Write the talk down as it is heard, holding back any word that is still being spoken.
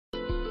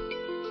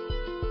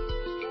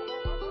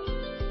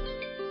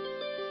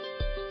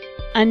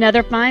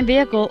Another fine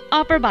vehicle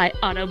offered by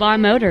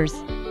Autobahn Motors.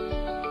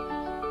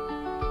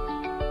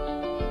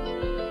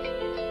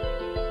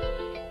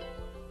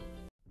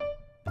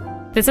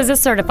 This is a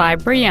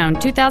certified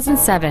pre-owned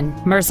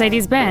 2007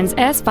 Mercedes-Benz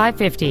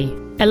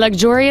S550, a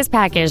luxurious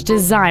package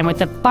designed with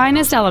the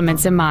finest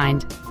elements in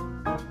mind.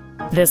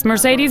 This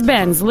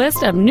Mercedes-Benz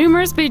list of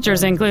numerous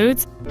features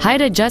includes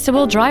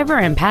height-adjustable driver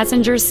and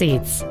passenger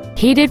seats,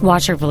 heated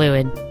washer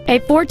fluid, a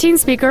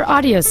 14-speaker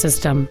audio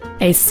system,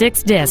 a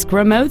 6-disc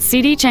remote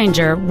CD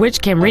changer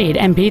which can read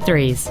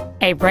MP3s,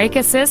 a brake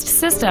assist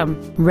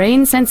system,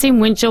 rain-sensing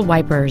windshield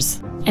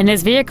wipers, and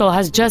this vehicle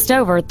has just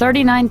over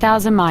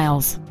 39,000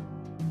 miles.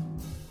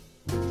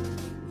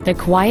 The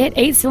quiet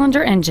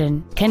 8-cylinder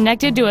engine,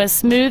 connected to a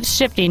smooth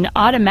shifting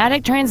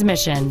automatic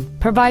transmission,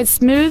 provides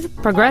smooth,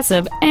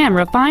 progressive, and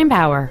refined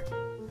power.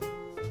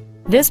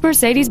 This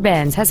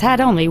Mercedes-Benz has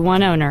had only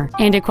one owner,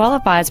 and it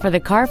qualifies for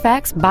the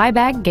Carfax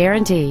buyback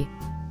guarantee.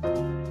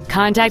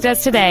 Contact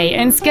us today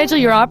and schedule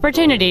your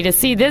opportunity to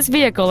see this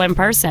vehicle in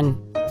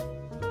person.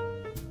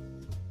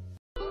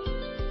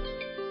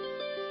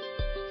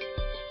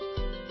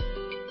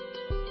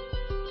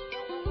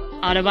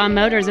 Autobahn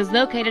Motors is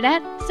located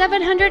at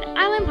 700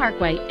 Island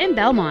Parkway in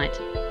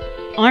Belmont.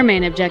 Our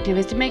main objective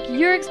is to make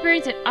your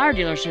experience at our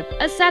dealership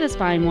a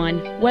satisfying one,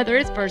 whether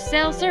it's for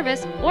sales,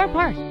 service, or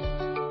parts.